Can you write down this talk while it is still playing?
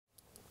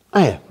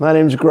Hiya, my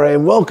name's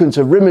Graham. Welcome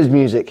to Rimmer's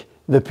Music,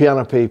 the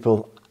piano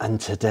people. And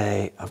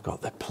today I've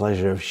got the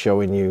pleasure of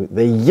showing you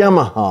the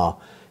Yamaha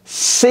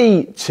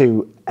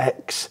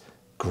C2X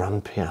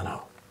grand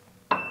piano.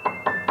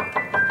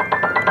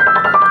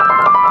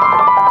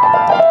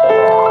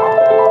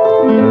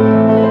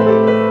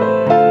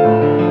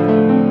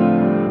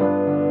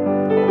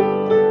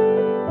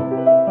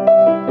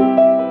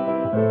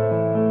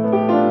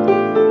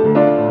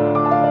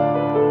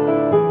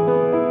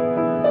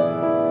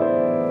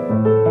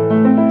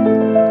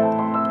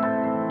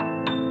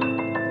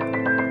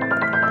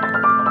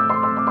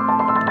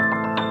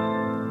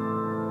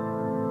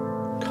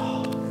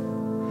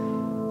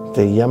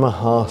 The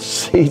Yamaha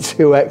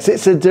C2X.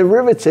 It's a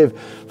derivative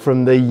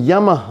from the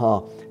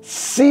Yamaha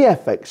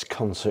CFX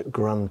concert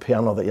grand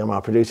piano that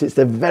Yamaha produced. It's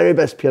the very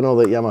best piano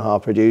that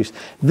Yamaha produced.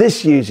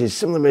 This uses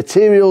similar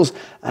materials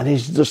and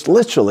is just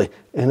literally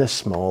in a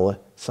smaller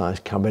size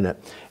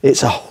cabinet.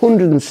 It's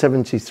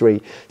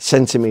 173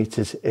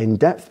 centimeters in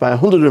depth by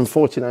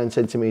 149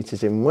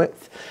 centimeters in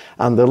width,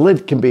 and the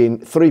lid can be in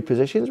 3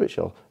 positions, which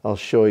I'll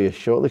show you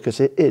shortly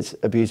because it is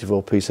a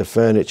beautiful piece of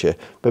furniture.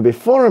 But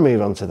before I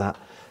move on to that,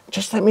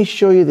 just let me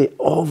show you the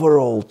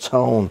overall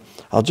tone.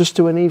 I'll just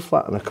do an E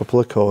flat and a couple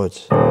of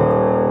chords. In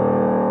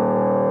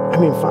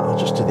fact, I'll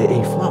just do the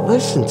E flat.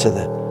 Listen to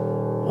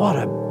what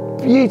a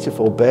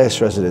beautiful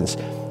bass resonance.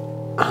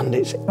 And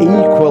it's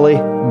equally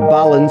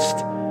balanced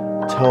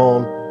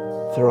tone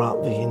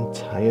throughout the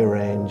entire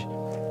range.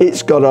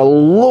 It's got a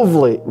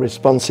lovely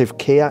responsive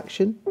key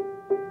action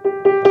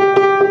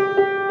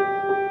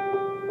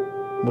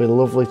with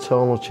lovely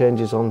tonal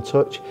changes on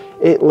touch.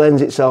 It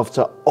lends itself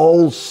to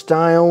old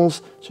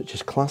styles such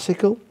as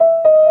classical.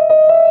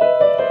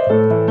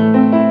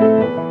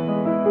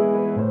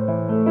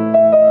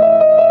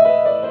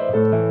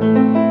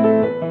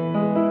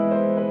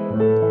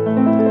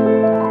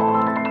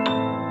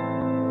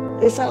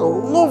 It's a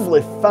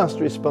lovely fast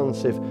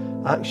responsive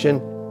action.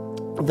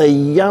 The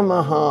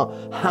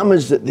Yamaha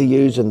hammers that they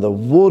use and the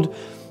wood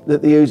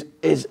that they use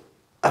is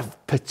of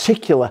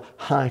particular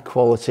high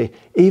quality,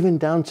 even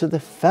down to the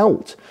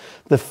felt.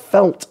 The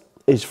felt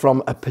is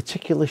from a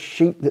particular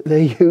sheep that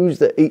they use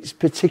that eats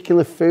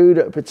particular food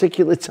at a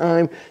particular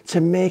time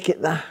to make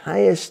it the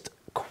highest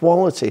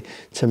quality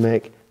to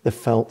make the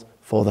felt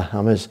for the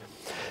hammers.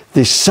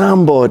 The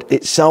soundboard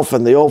itself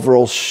and the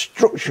overall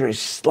structure is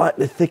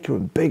slightly thicker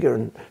and bigger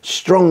and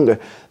stronger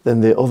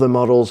than the other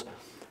models,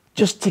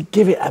 just to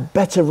give it a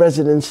better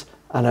resonance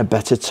and a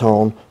better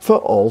tone for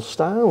all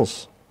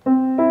styles.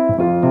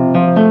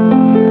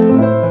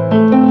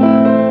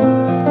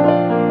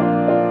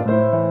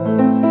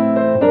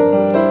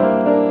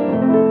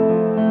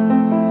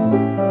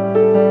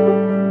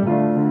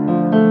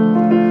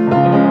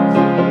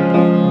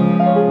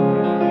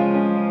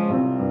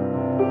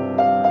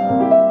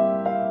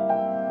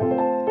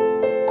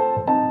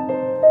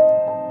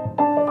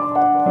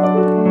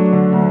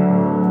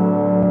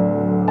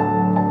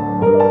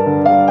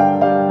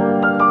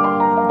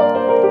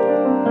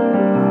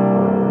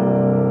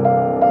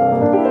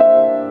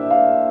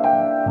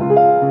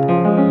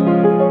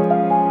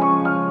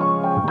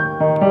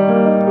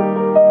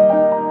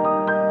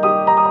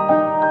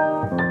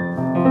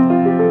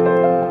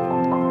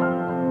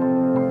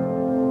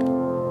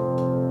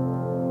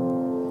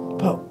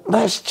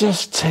 Let's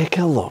just take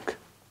a look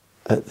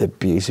at the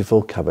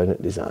beautiful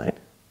cabinet design.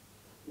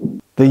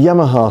 The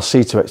Yamaha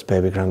C2X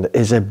Baby Grand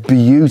is a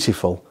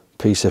beautiful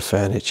piece of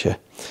furniture.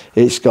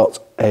 It's got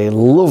a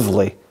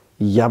lovely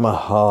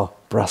Yamaha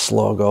brass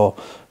logo,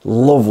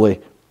 lovely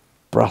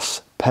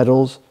brass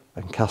pedals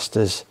and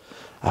casters,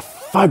 a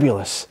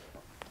fabulous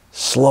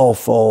slow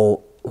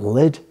fall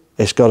lid.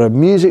 It's got a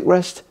music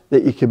rest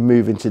that you can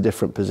move into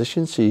different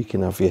positions so you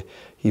can have your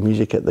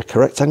music at the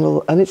correct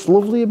angle, and it's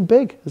lovely and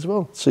big as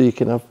well, so you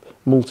can have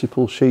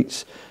multiple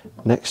sheets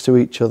next to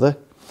each other.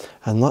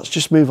 And let's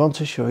just move on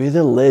to show you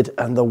the lid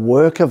and the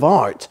work of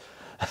art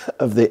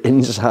of the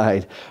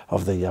inside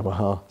of the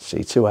Yamaha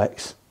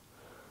C2X.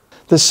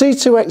 The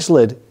C2X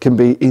lid can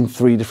be in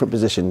 3 different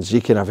positions.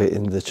 You can have it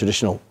in the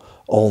traditional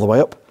all the way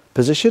up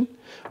position,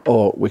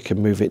 or we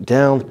can move it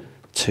down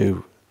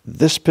to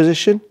this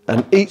position,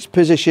 and each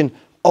position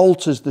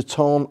alters the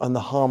tone and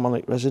the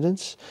harmonic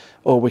resonance,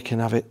 or we can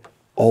have it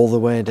all the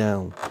way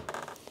down.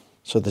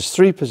 So there's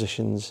 3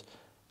 positions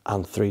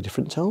and 3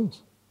 different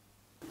tones.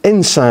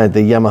 Inside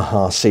the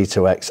Yamaha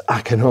C2X,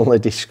 I can only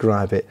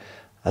describe it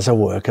as a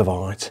work of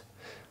art.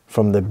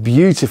 From the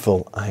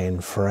beautiful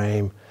iron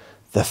frame,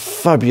 the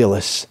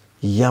fabulous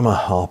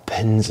Yamaha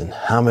pins and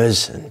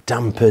hammers and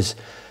dampers,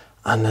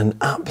 and an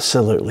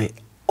absolutely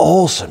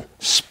awesome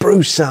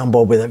spruce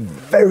soundboard with a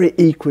very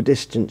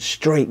equidistant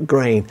straight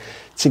grain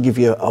to give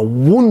you a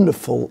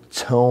wonderful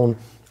tone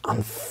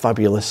and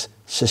fabulous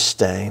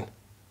sustain.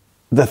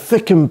 The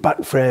thickened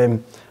back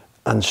frame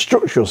and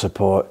structural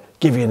support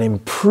give you an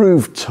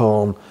improved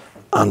tone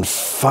and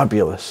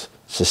fabulous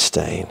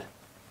sustain.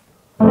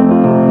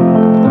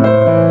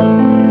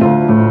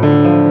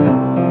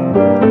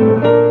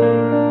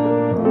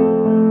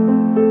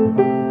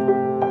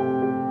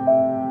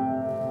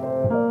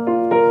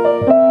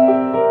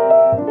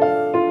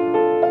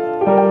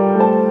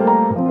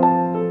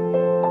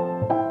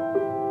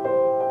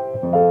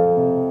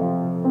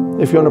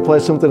 If you want to play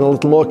something a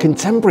little more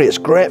contemporary, it's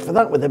great for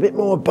that with a bit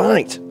more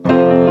bite.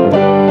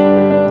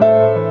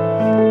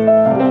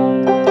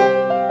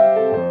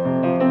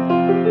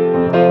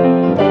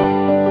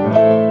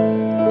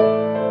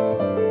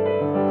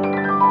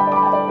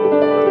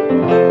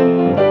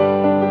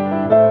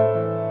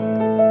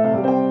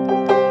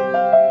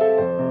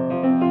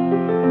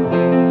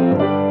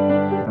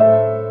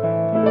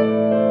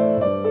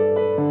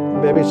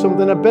 Maybe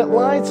something a bit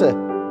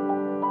lighter.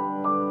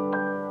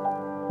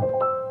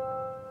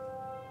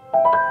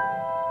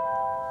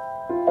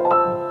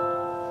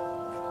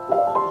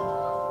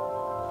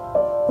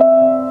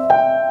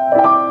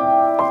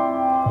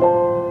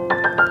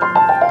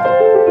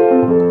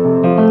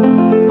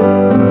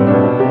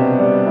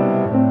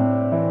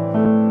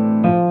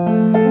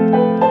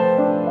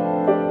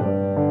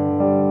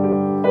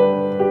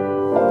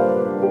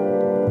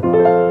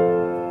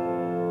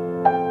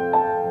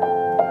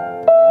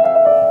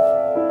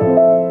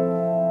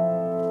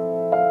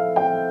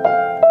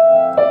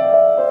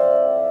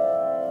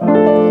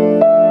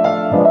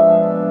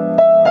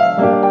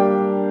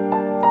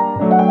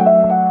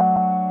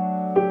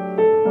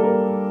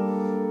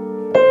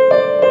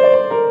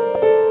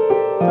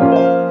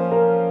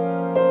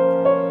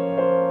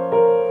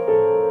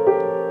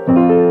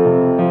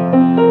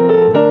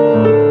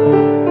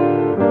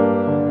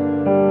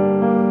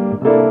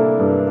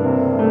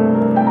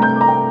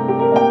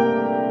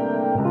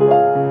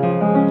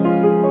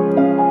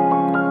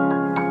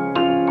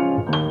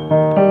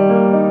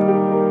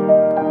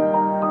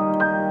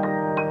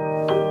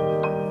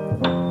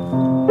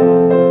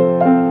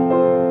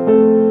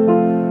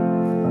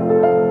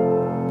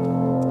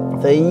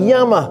 The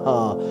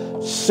Yamaha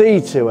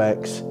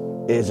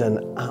C2X is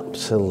an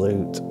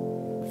absolute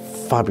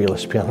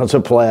fabulous piano to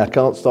play. I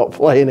can't stop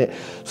playing it.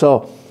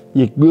 So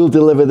you will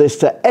deliver this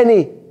to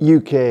any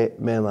UK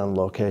mainland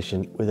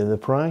location within the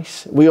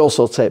price. We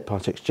also take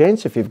part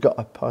exchange. If you've got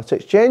a part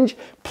exchange,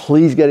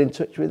 please get in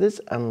touch with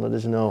us and let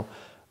us know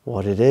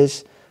what it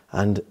is.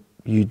 And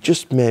you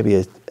just may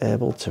be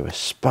able to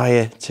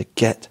aspire to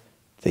get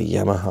the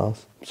Yamaha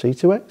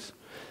C2X.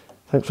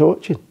 Thanks for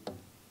watching.